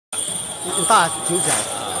5大9小。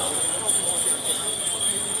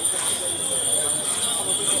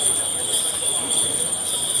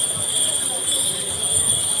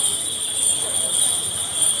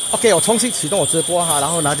OK， 我重新启动我直播哈，然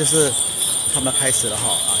后呢就是他们开始了哈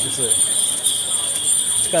啊，就是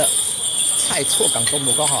这个菜厝港东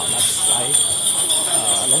母糕哈，来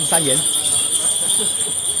龙山岩。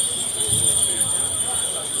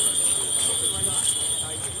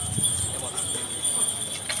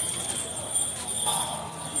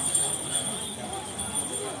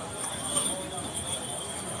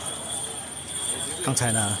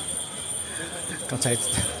刚才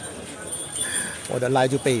我的 live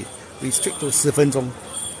就被 restrict 到10分钟，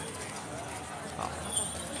好，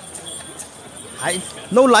还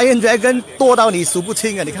no lion dragon 多到你数不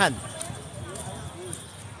清啊！你看，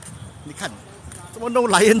这么 no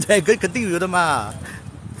lion dragon 肯定有的嘛，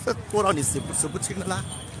这多到你数不清的啦。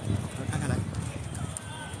看看来。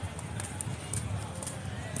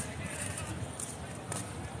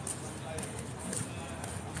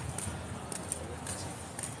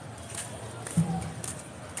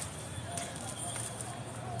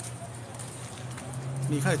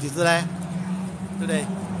你看有几只嘞？对不对？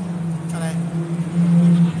看来，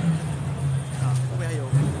啊，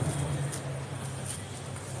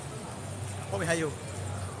后面还有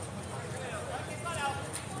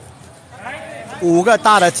，5个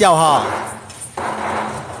大的叫哈。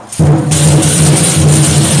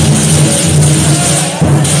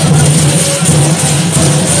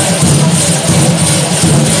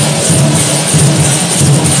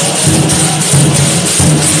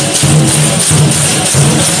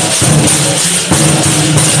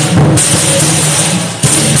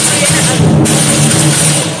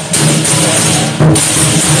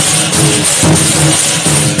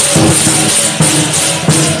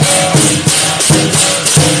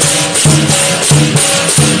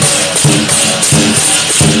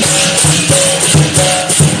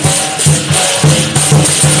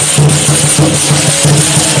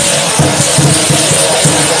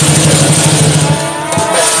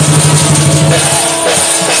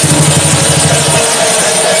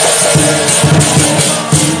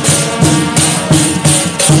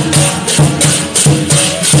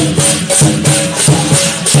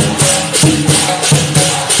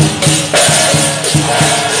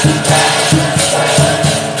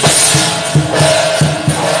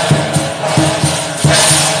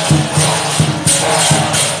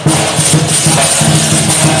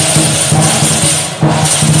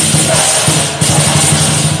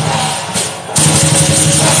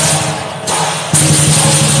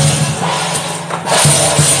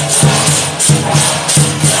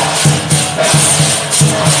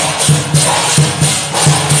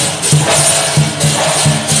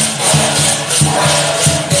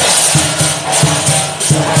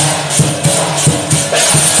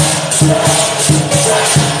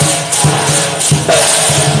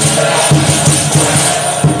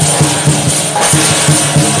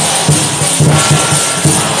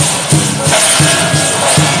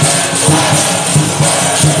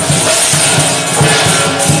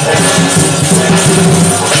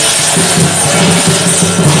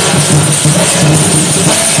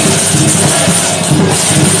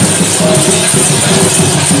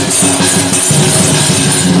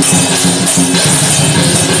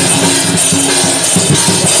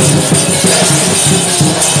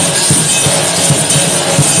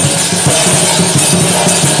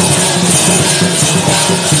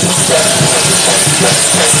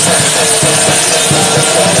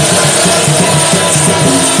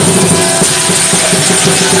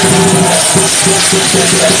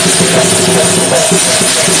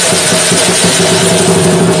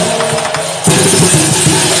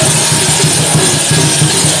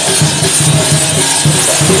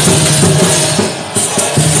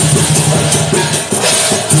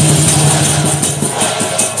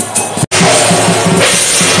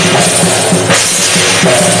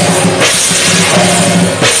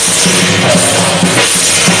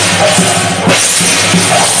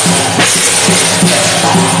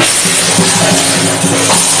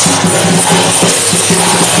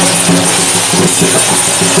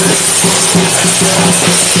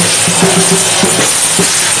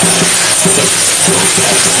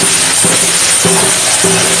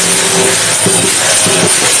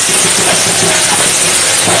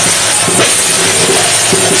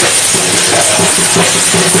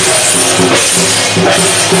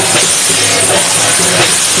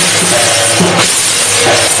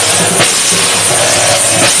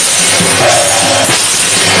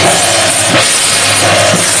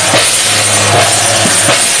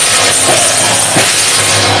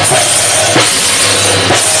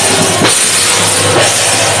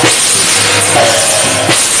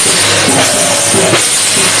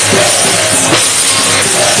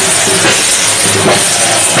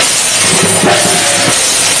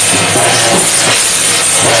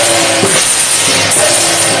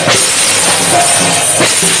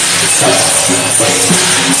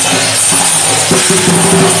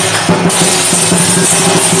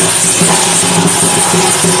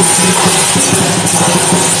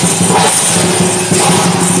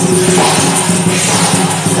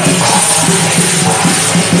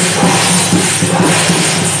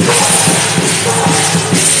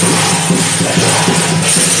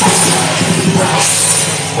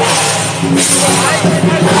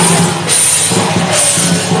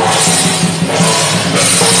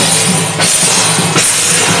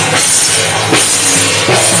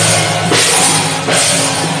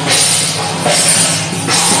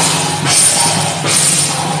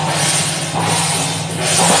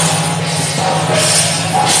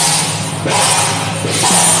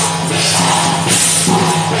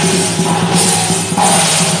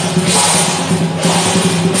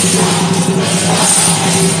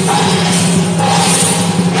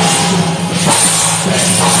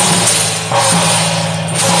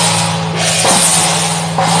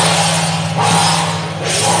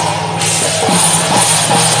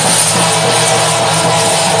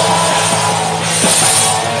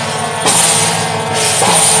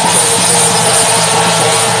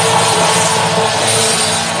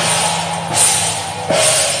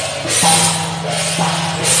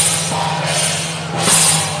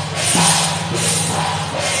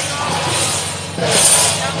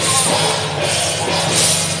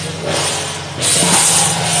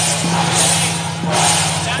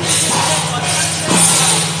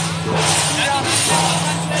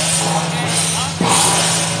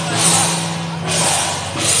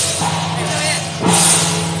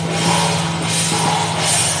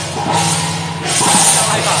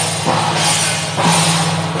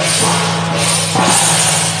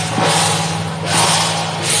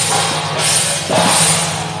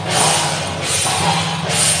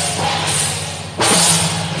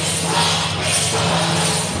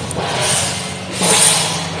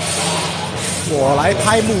我来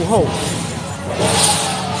拍幕后。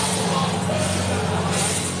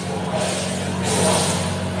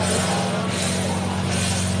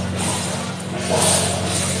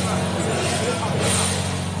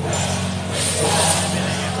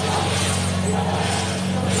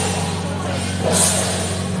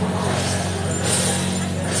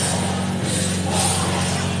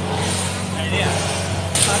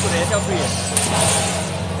他不得消费。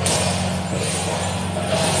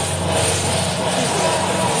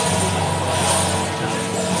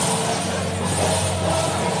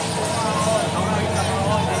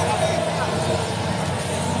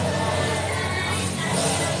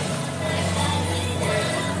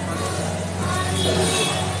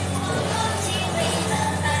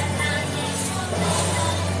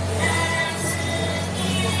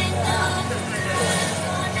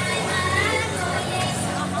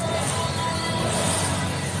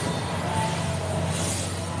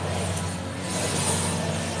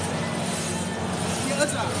儿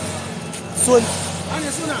子啊，孙，啊，你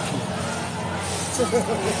孙啊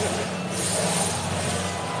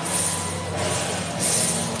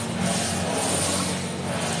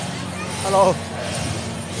，Hello，Hello，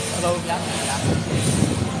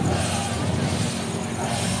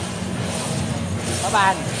老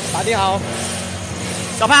板，打你好，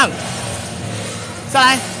小胖，上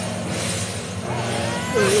来。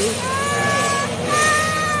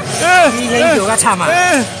你研究个唱嘛，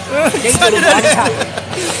研究个唱。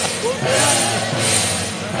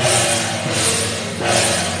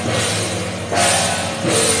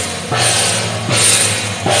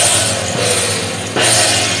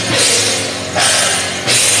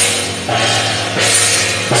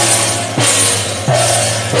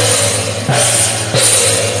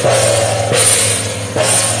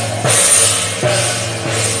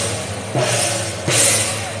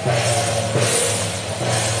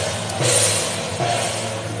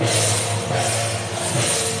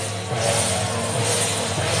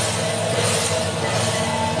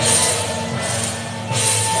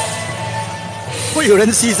会有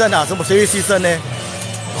人牺牲啊？怎么谁会牺牲呢？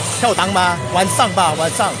跳档吗？晚上吧，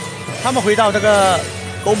晚上，他们回到那个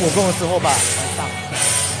公母宫的时候吧，晚上。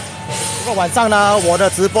不过晚上呢，我的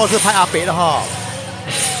直播是拍阿北的哈。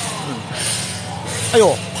哎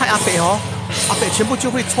呦，拍阿北哦，阿北全部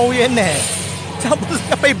就会抽烟呢，这样不是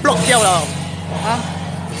要被 block 掉了啊？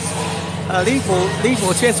林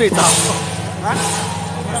府先睡着啊？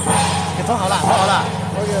给装好了，装好了。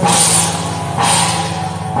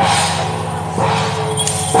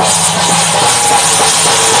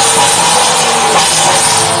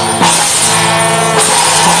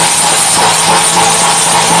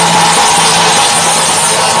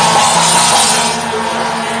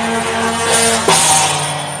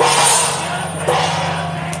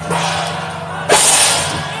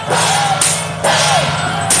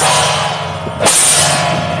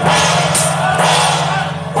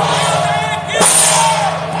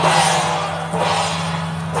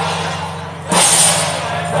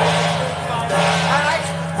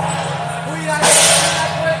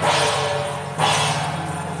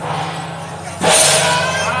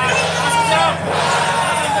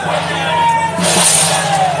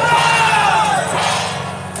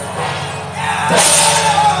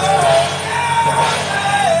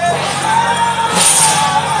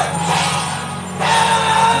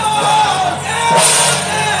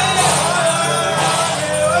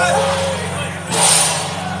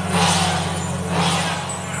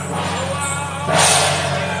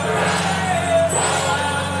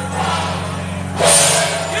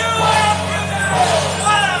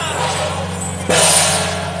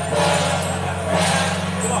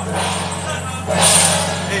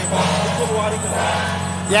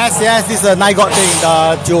Yes, yes, this is a night god thing,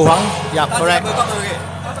 the 九皇. Yeah, correct.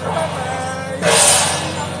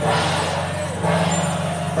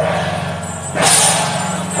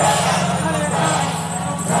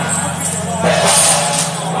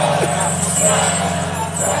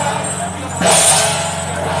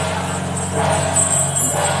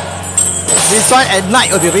 This one at night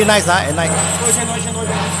will be very nice, huh? At night.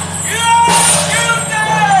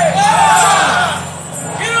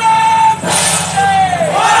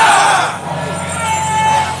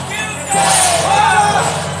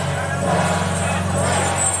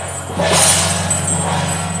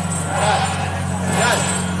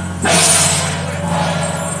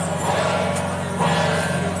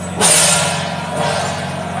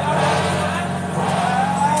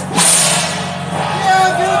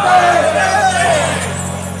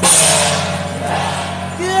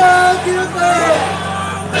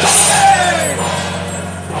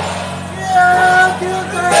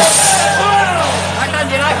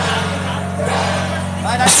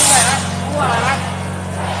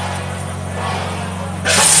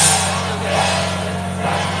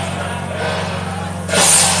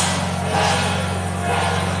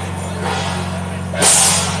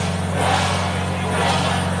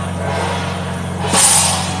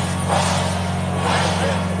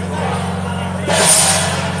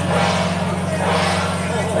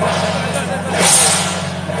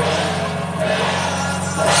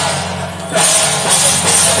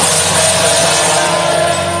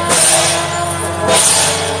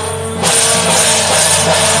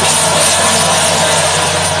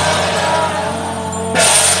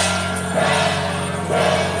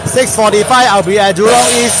 .45 I'll be at Jurong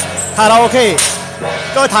East Karaoke.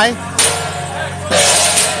 各位睇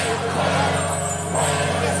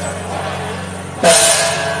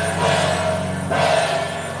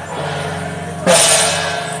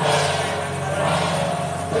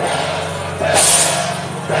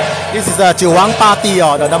This is the 九皇八帝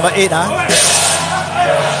the number 8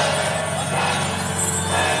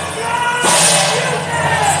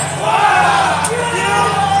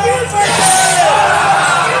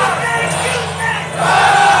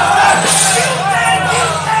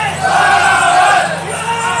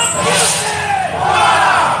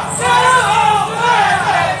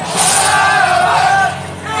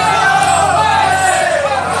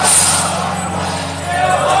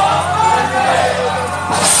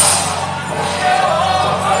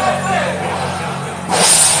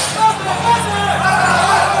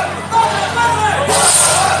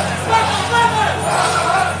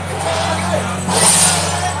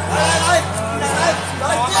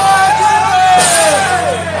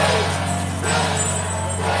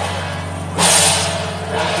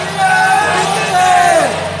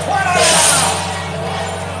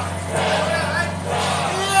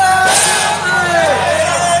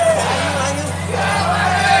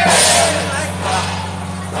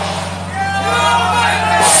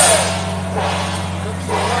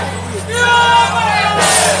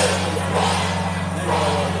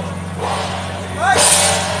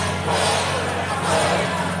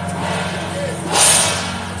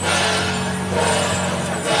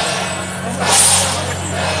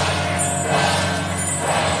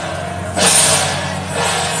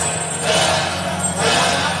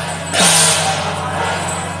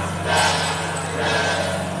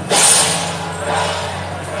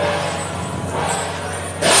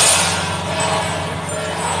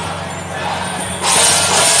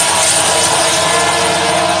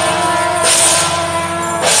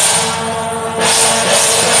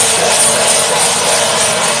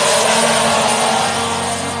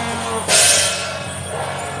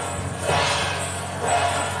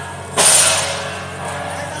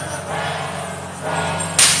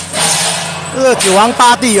 这个九皇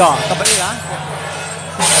八帝哦，怎么样啊？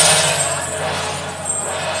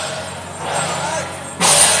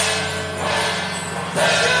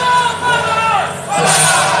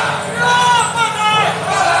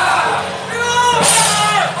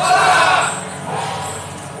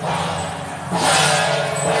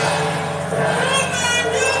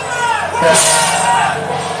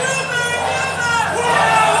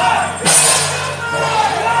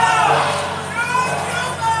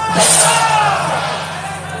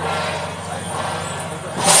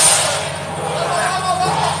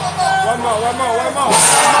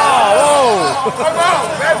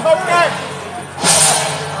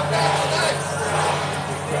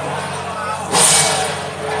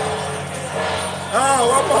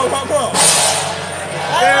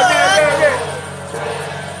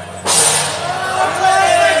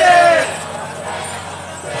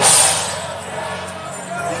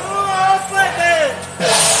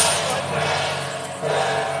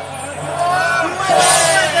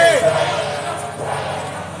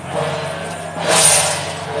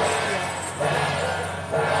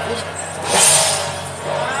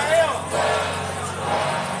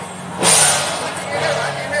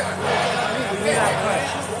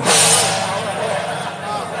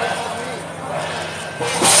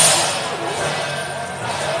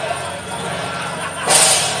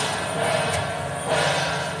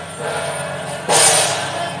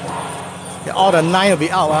 All the 9 will be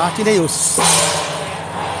out 啊，今天有。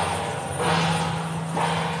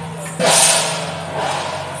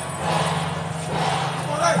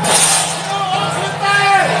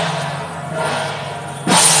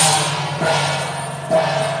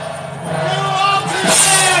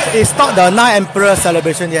It's not the 9 Emperor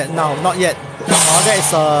celebration yet. No, not yet. That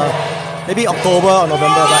is maybe October or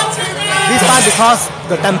November. But this time because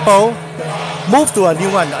the temple moved to a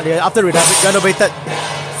new one after renovated.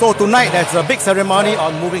 So tonight there's a big ceremony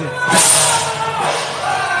on moving.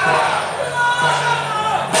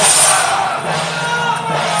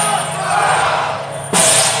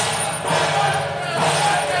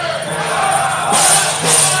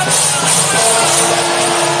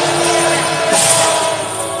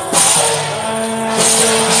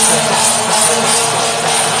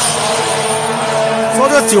 So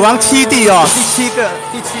这个九王七帝哦，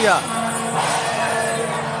第七啊。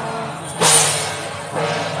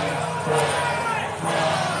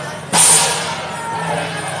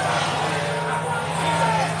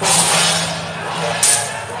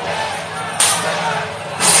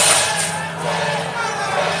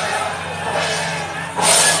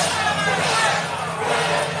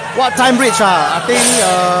What time reach 啊 ？I think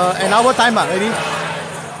an hour time 啊 ，maybe。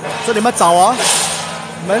所以你们找哦，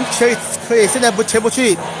你们可以现在全部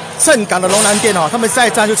去盛港的龙南店哦，他们下一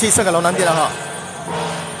站就去盛港龙南店了哈。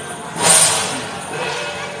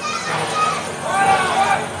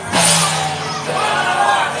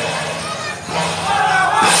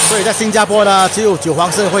所以在新加坡呢，只有九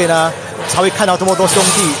皇盛会呢才会看到这么多兄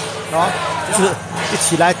弟啊，就是一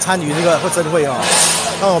起来参与这个盛会哦。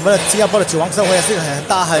那我们的新加坡的九皇盛会是一个很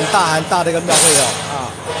大的一个庙会哦啊。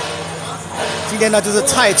今天呢就是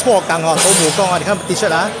蔡厝港哦，斗母宫啊，你看 T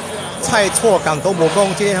恤啊，蔡厝港斗母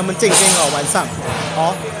宫，今天他们进京哦，晚上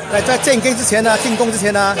哦，在进京之前呢，进宫之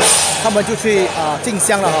前呢，他们就去进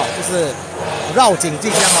香了哈，就是绕境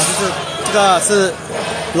进香哈，就是这个是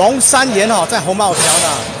龙山岩哦，在红帽桥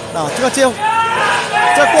呢，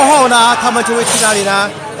这过后呢，他们就会去哪里呢？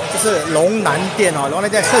就是龙南店哦，龙南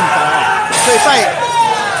店盛港啊，所以在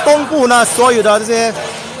东部呢，所有的这些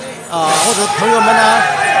或者朋友们呢，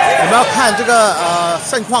我们要看这个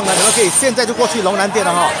盛况呢，你们可以现在就过去龙南店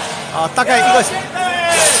了哈，大概我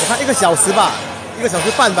看1个小时吧，1个小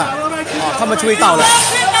时半吧，他们就会到了。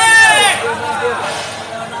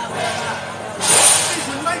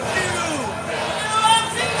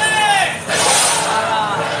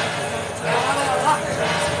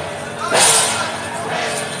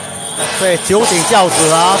对，9顶轿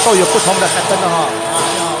子啊，都有不同的灯的哈。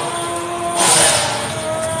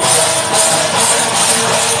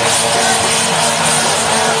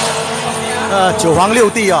九皇六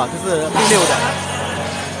帝啊，就是第6的。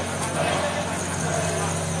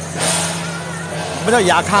我们叫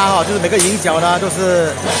雅咖哈，就是每个银角呢都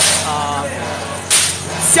是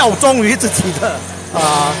效忠于自己的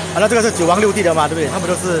那这个是九皇六帝的嘛，对不对？他们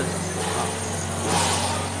都是。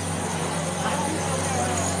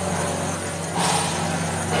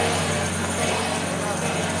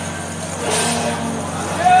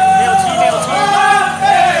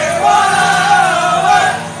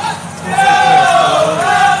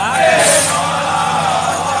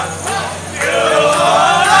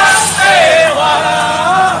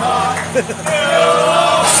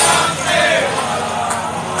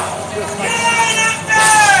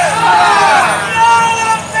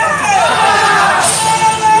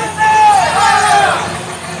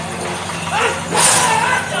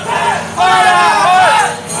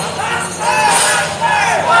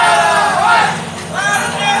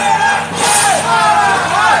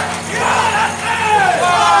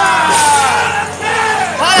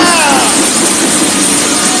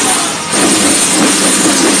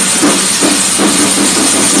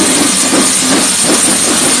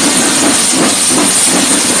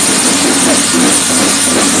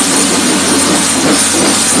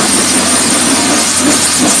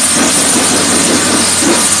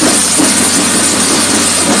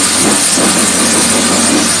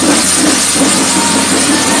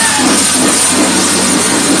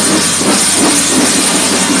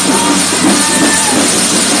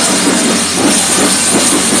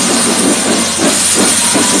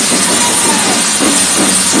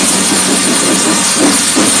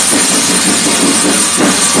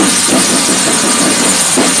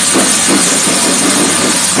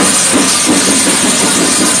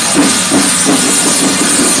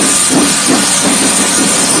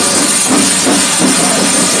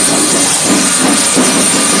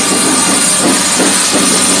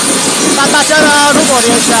大家呢，如果你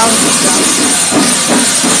想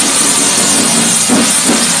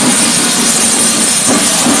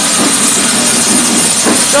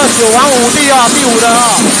这九王五帝啊，第五的啊。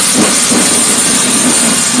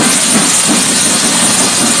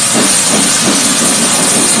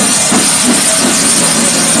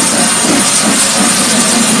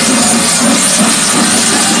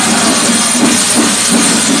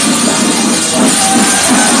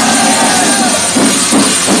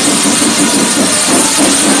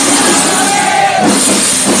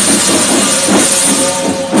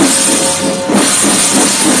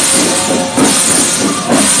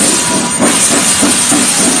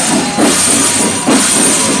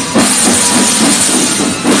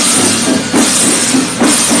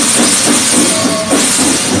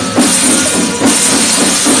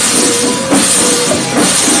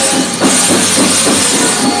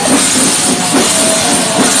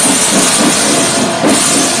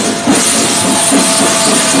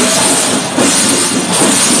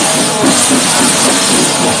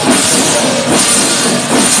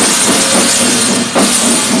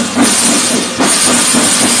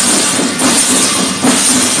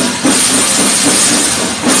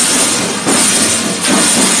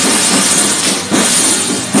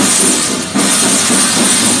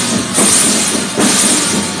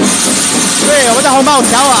对，我们在红帽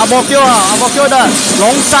桥啊，阿摩 Q 啊，阿摩 Q 的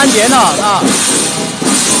龙山岩啊。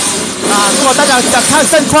如果大家想看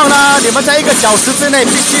盛况呢，你们在1个小时之内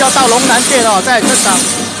必须要到龙南店哦，在这场。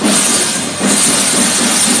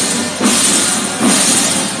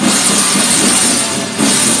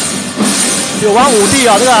九王五帝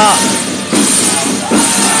啊，这个啊。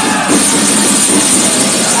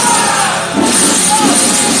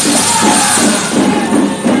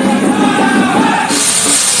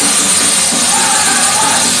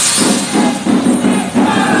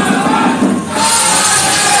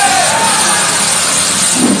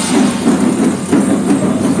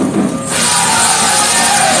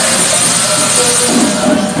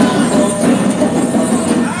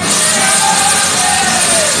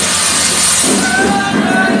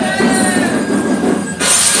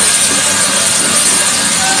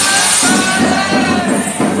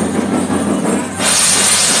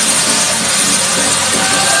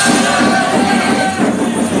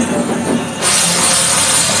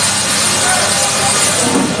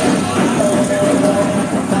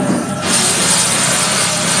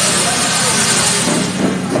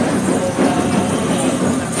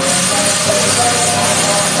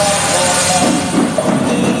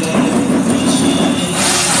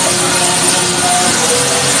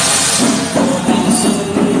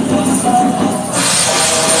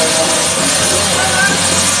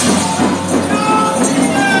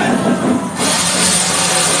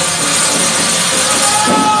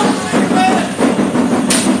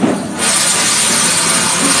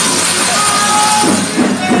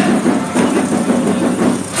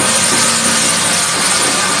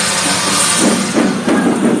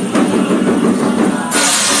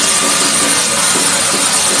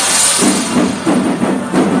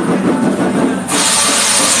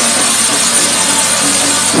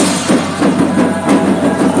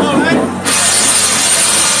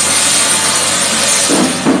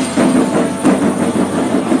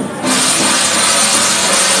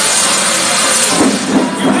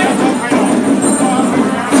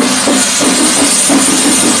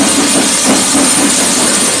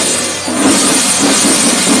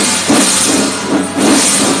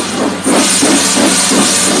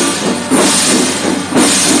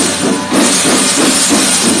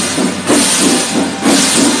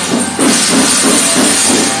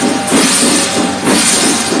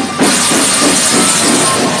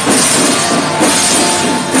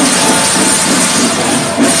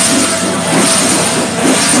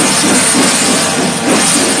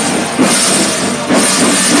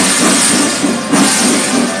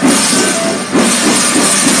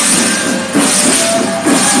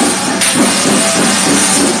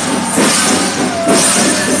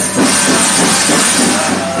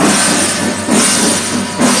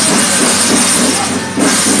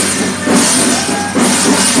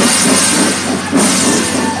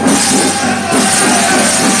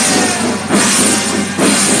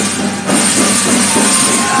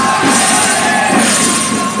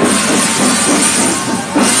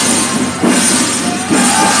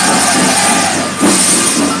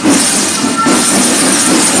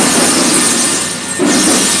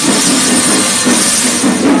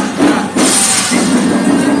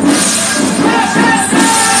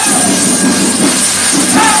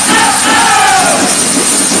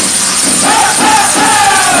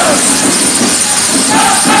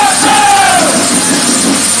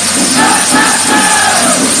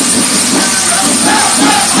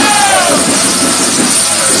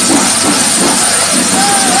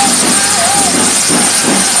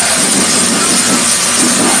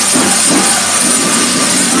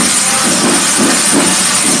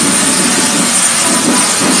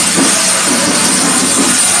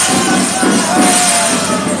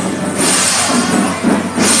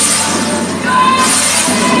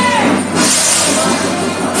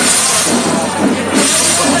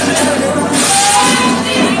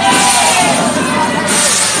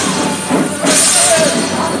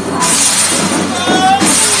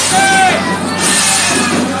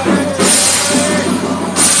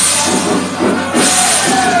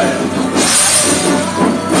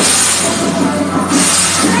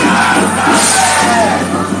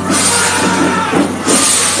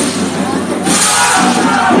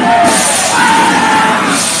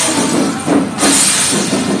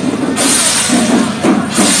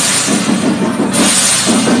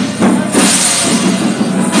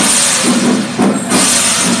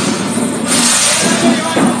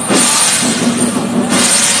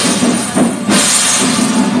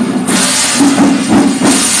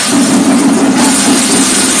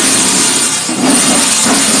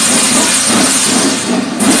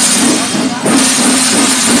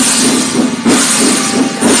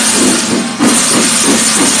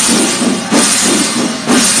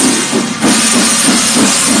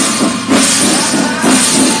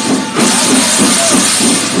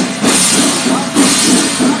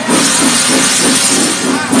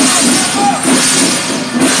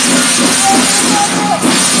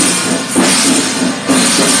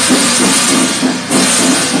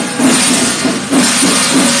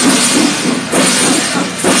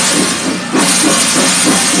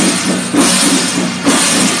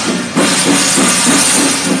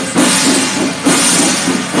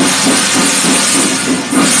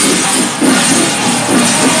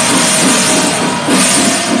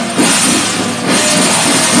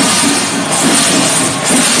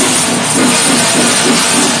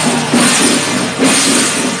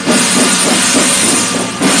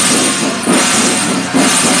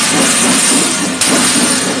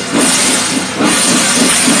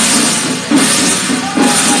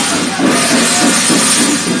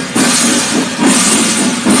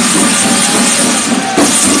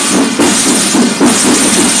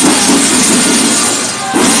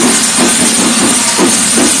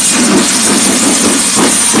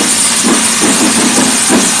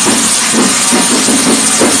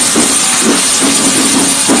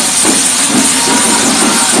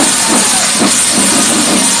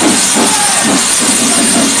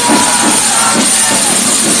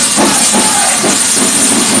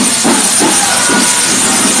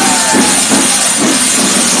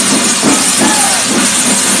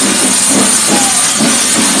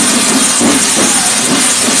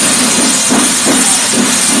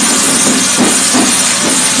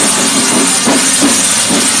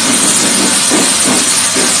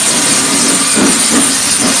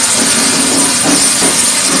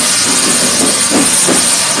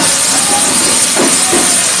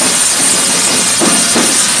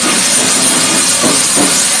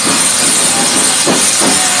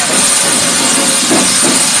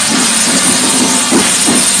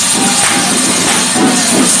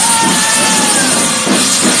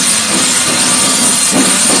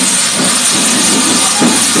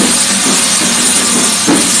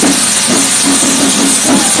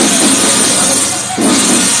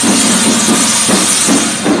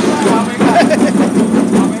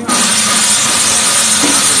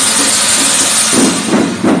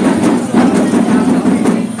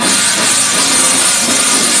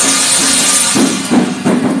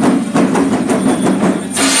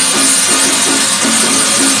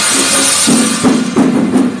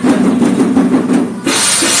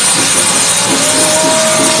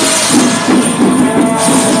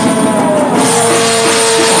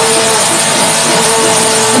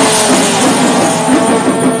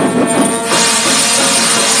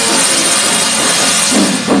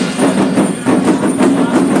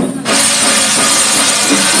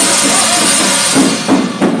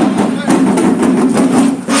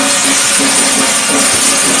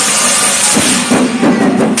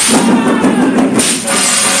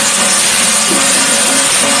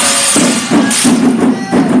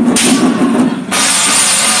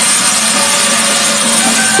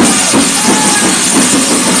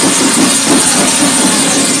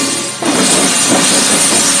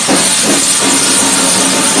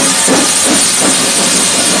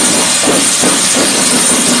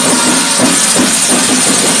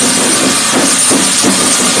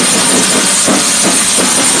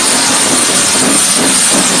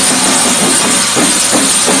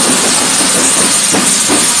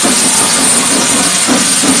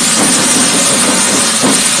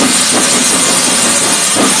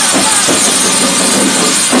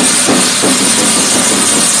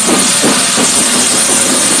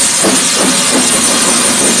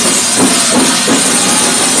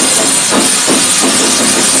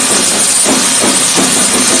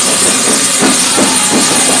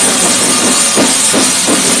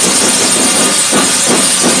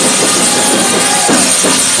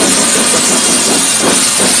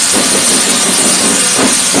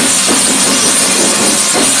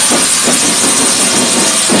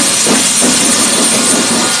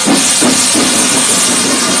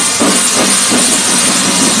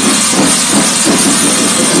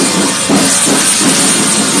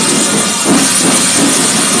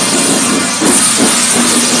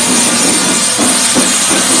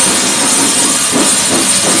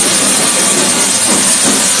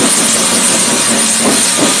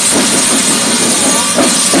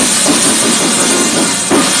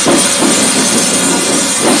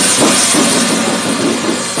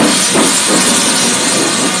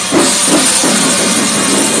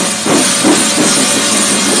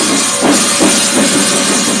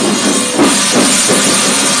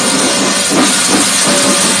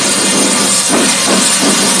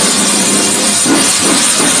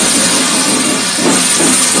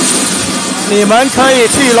你们可以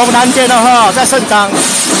去龙南街的哈，在盛冈。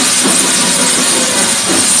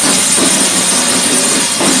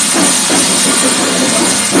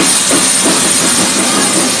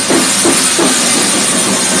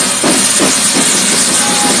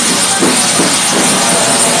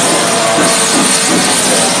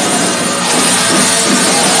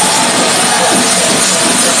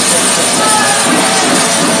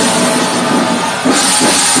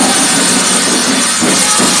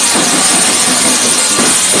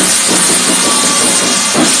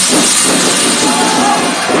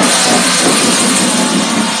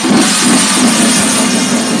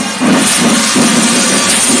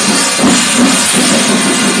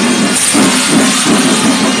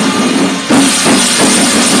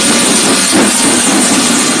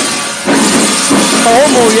斗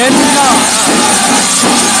母园区啊。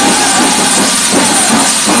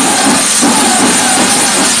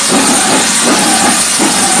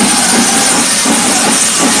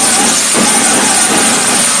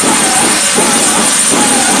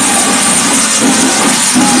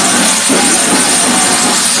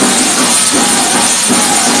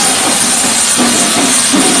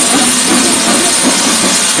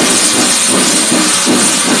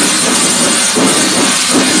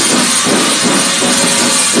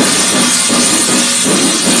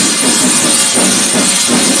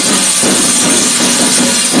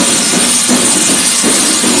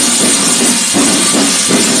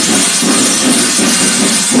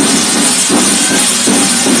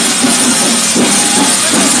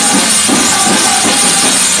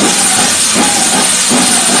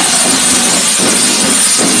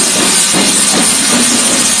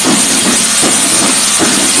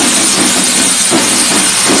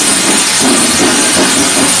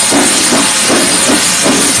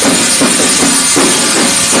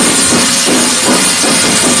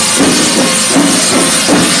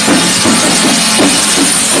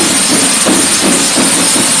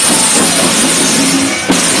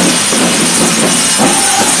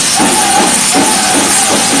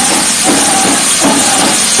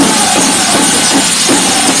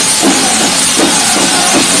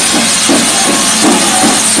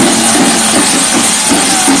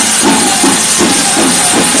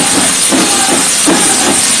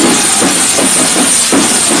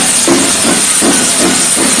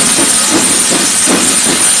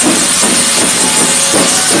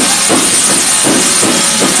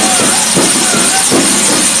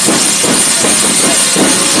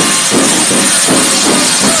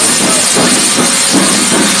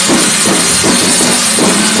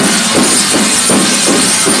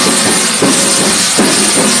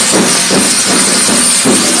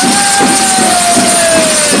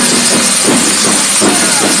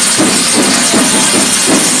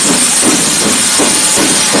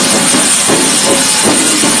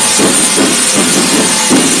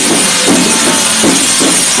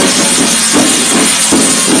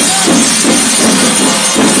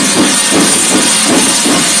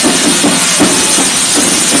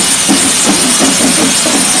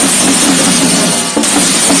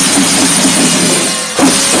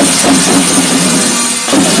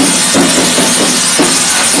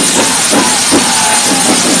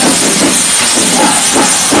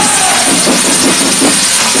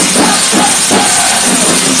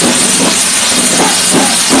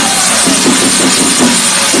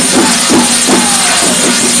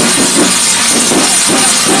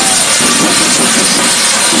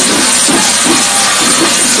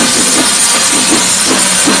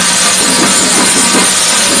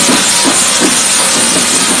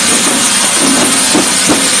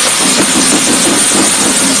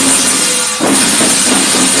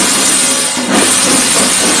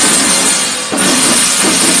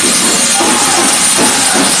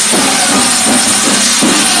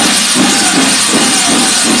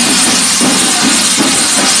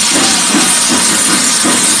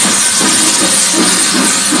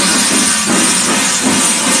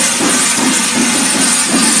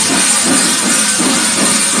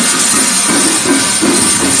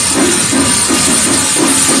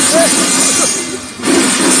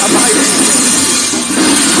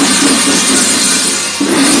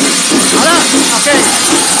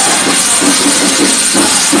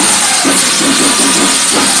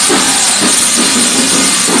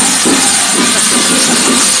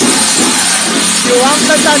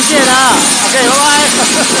圣诞见啊 ！OK， 拜拜。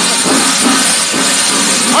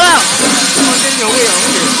好了，空间有味有味。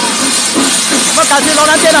我们赶去龙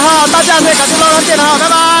南店了哈，大家可以赶去龙南店了哈，拜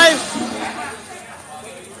拜。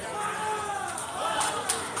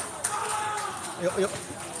有。